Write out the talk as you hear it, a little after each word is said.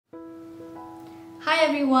Hi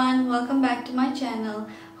everyone, welcome back to my channel.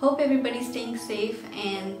 Hope everybody's staying safe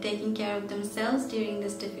and taking care of themselves during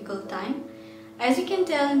this difficult time. As you can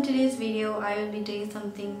tell in today's video, I will be doing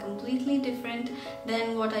something completely different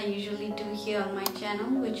than what I usually do here on my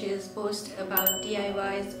channel, which is post about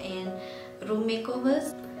DIYs and room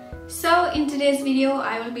makeovers. So in today's video,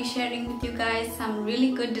 I will be sharing with you guys some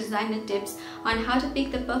really good designer tips on how to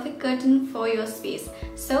pick the perfect curtain for your space.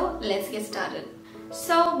 So let's get started.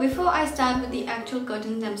 So before I start with the actual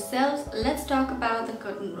curtains themselves, let's talk about the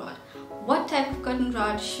curtain rod. What type of curtain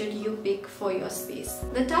rod should you pick for your space?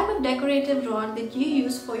 The type of decorative rod that you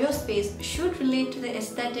use for your space should relate to the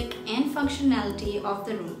aesthetic and functionality of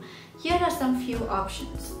the room. Here are some few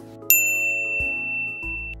options.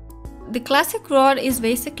 The classic rod is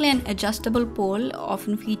basically an adjustable pole,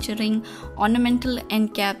 often featuring ornamental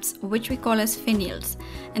end caps, which we call as finials.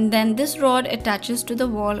 And then this rod attaches to the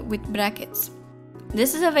wall with brackets.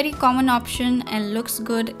 This is a very common option and looks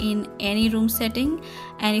good in any room setting.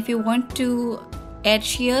 And if you want to add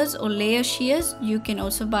shears or layer shears, you can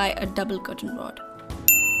also buy a double curtain rod.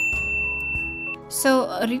 So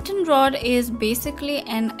a return rod is basically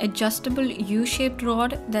an adjustable U-shaped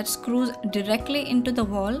rod that screws directly into the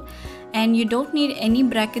wall, and you don't need any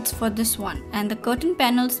brackets for this one. And the curtain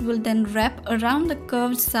panels will then wrap around the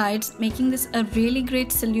curved sides, making this a really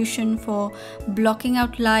great solution for blocking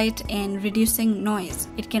out light and reducing noise.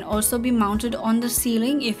 It can also be mounted on the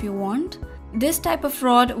ceiling if you want. This type of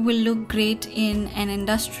rod will look great in an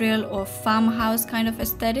industrial or farmhouse kind of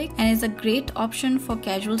aesthetic and is a great option for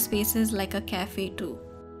casual spaces like a cafe too.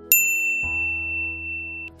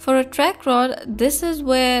 For a track rod, this is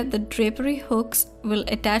where the drapery hooks will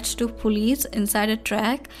attach to pulleys inside a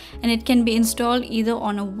track, and it can be installed either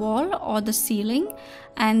on a wall or the ceiling,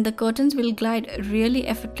 and the curtains will glide really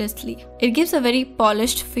effortlessly. It gives a very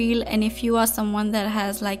polished feel, and if you are someone that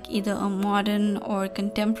has like either a modern or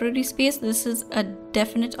contemporary space, this is a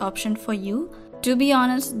definite option for you. To be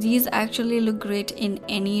honest, these actually look great in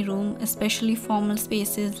any room, especially formal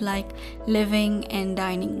spaces like living and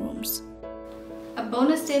dining rooms. A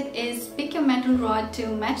bonus tip is pick your metal rod to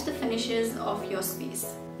match the finishes of your space.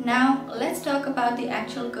 Now let's talk about the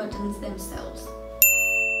actual curtains themselves.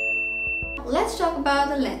 Let's talk about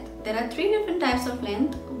the length. There are three different types of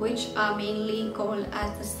length, which are mainly called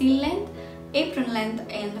as the sill length, apron length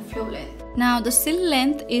and the floor length. Now the sill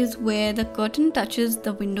length is where the curtain touches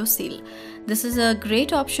the window sill. This is a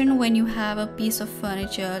great option when you have a piece of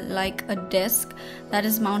furniture like a desk that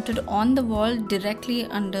is mounted on the wall directly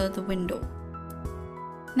under the window.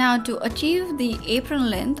 Now to achieve the apron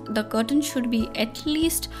length, the curtain should be at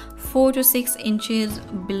least 4 to 6 inches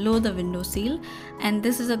below the window sill, and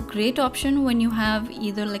this is a great option when you have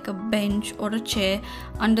either like a bench or a chair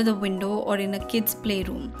under the window or in a kids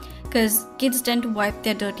playroom, because kids tend to wipe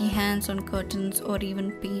their dirty hands on curtains or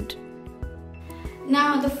even paint.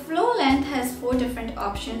 Now the floor length has 4 different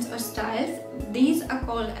options or styles. These are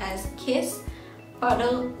called as kiss,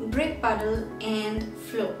 puddle, brick puddle and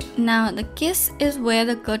float. Now the kiss is where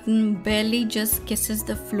the curtain barely just kisses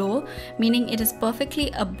the floor, meaning it is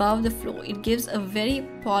perfectly above the floor. It gives a very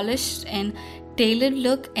polished and tailored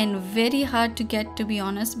look and very hard to get, to be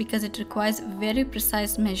honest, because it requires very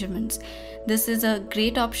precise measurements. This is a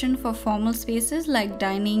great option for formal spaces like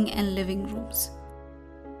dining and living rooms.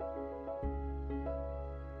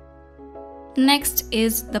 Next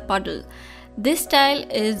is the puddle. This style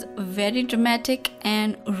is very dramatic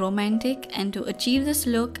and romantic, and to achieve this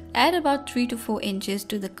look, add about 3 to 4 inches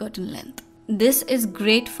to the curtain length. This is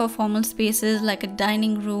great for formal spaces like a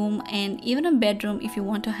dining room and even a bedroom if you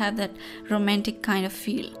want to have that romantic kind of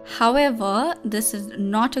feel. However, this is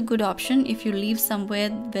not a good option if you live somewhere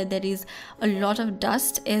where there is a lot of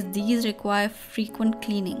dust, as these require frequent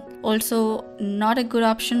cleaning. Also, not a good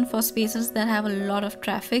option for spaces that have a lot of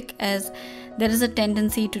traffic, as there is a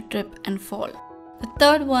tendency to trip and fall. The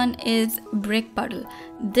third one is brick puddle.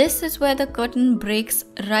 This is where the curtain breaks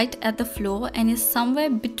right at the floor and is somewhere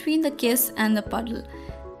between the kiss and the puddle.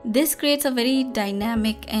 This creates a very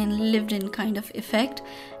dynamic and lived-in kind of effect,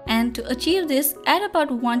 and to achieve this, add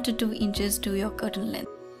about 1 to 2 inches to your curtain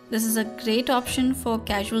length. This is a great option for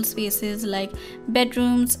casual spaces like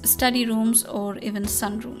bedrooms, study rooms or even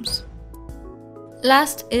sunrooms.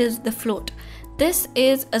 Last is the float. This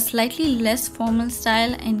is a slightly less formal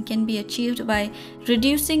style and can be achieved by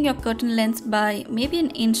reducing your curtain length by maybe an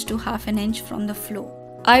inch to half an inch from the floor.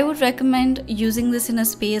 I would recommend using this in a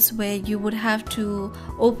space where you would have to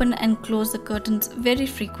open and close the curtains very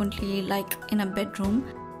frequently, like in a bedroom.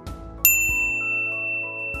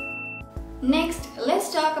 Next,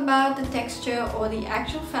 let's talk about the texture or the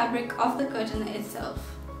actual fabric of the curtain itself.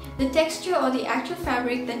 The texture or the actual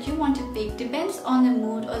fabric that you want to pick depends on the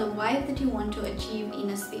mood or the vibe that you want to achieve in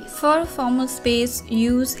a space. For a formal space,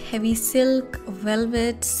 use heavy silk,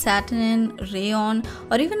 velvet, satin, rayon,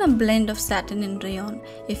 or even a blend of satin and rayon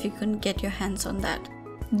if you can get your hands on that.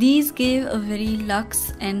 These give a very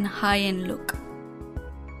luxe and high-end look.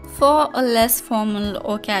 For a less formal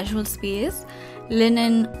or casual space,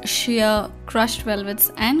 linen, sheer, crushed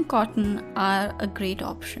velvets and cotton are a great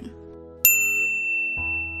option.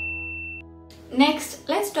 Next,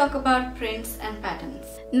 let's talk about prints and patterns.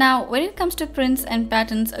 Now, when it comes to prints and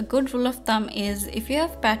patterns, a good rule of thumb is if you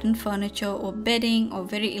have patterned furniture or bedding or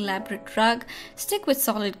very elaborate rug, stick with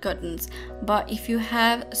solid curtains. But if you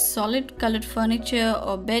have solid colored furniture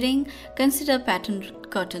or bedding, consider patterned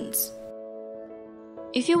curtains.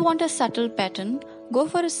 If you want a subtle pattern, go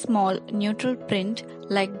for a small neutral print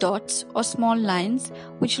like dots or small lines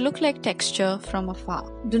which look like texture from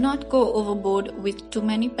afar. Do not go overboard with too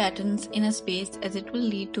many patterns in a space as it will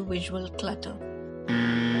lead to visual clutter.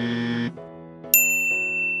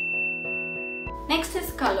 Next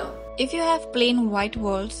is color. If you have plain white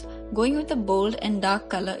walls, going with a bold and dark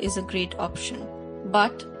color is a great option.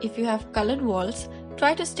 But if you have colored walls,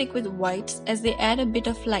 try to stick with whites as they add a bit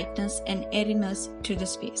of lightness and airiness to the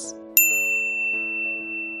space.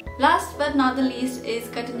 Last but not the least is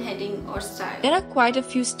curtain heading or style. There are quite a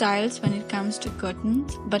few styles when it comes to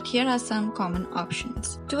curtains, but here are some common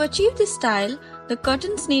options. To achieve this style, the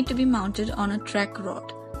curtains need to be mounted on a track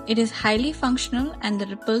rod. It is highly functional and the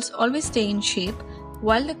ripples always stay in shape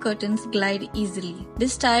while the curtains glide easily.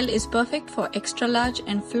 This style is perfect for extra large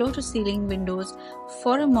and floor-to-ceiling windows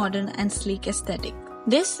for a modern and sleek aesthetic.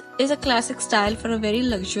 This is a classic style for a very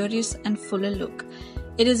luxurious and fuller look.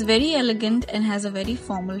 It is very elegant and has a very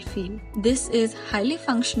formal feel. This is highly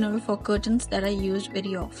functional for curtains that are used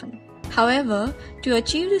very often. However, to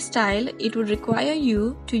achieve this style, it would require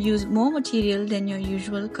you to use more material than your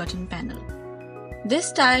usual curtain panel. This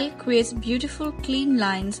style creates beautiful, clean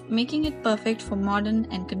lines, making it perfect for modern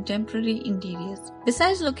and contemporary interiors.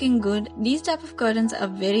 Besides looking good, these type of curtains are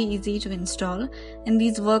very easy to install, and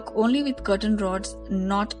these work only with curtain rods,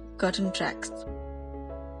 not curtain tracks.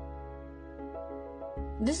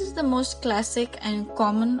 This is the most classic and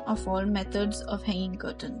common of all methods of hanging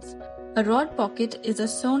curtains. A rod pocket is a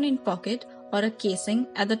sewn-in pocket or a casing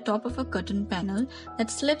at the top of a curtain panel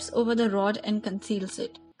that slips over the rod and conceals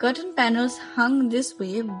it. Curtain panels hung this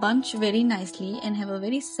way bunch very nicely and have a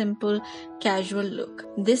very simple, casual look.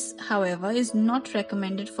 This, however, is not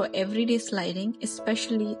recommended for everyday sliding,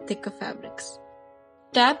 especially thicker fabrics.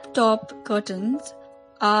 Tab top curtains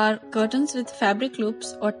are curtains with fabric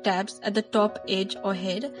loops or tabs at the top edge or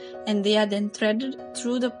head, and they are then threaded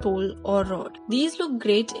through the pole or rod. These look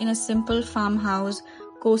great in a simple farmhouse,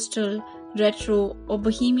 coastal, retro, or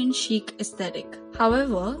bohemian chic aesthetic.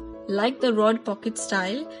 However, like the rod pocket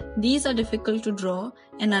style, these are difficult to draw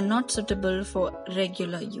and are not suitable for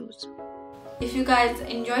regular use. If you guys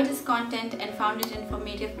enjoyed this content and found it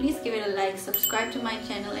informative, please give it a like, subscribe to my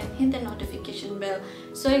channel and hit the notification bell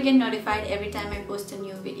so you get notified every time I post a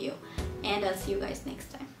new video. And I'll see you guys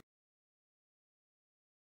next time.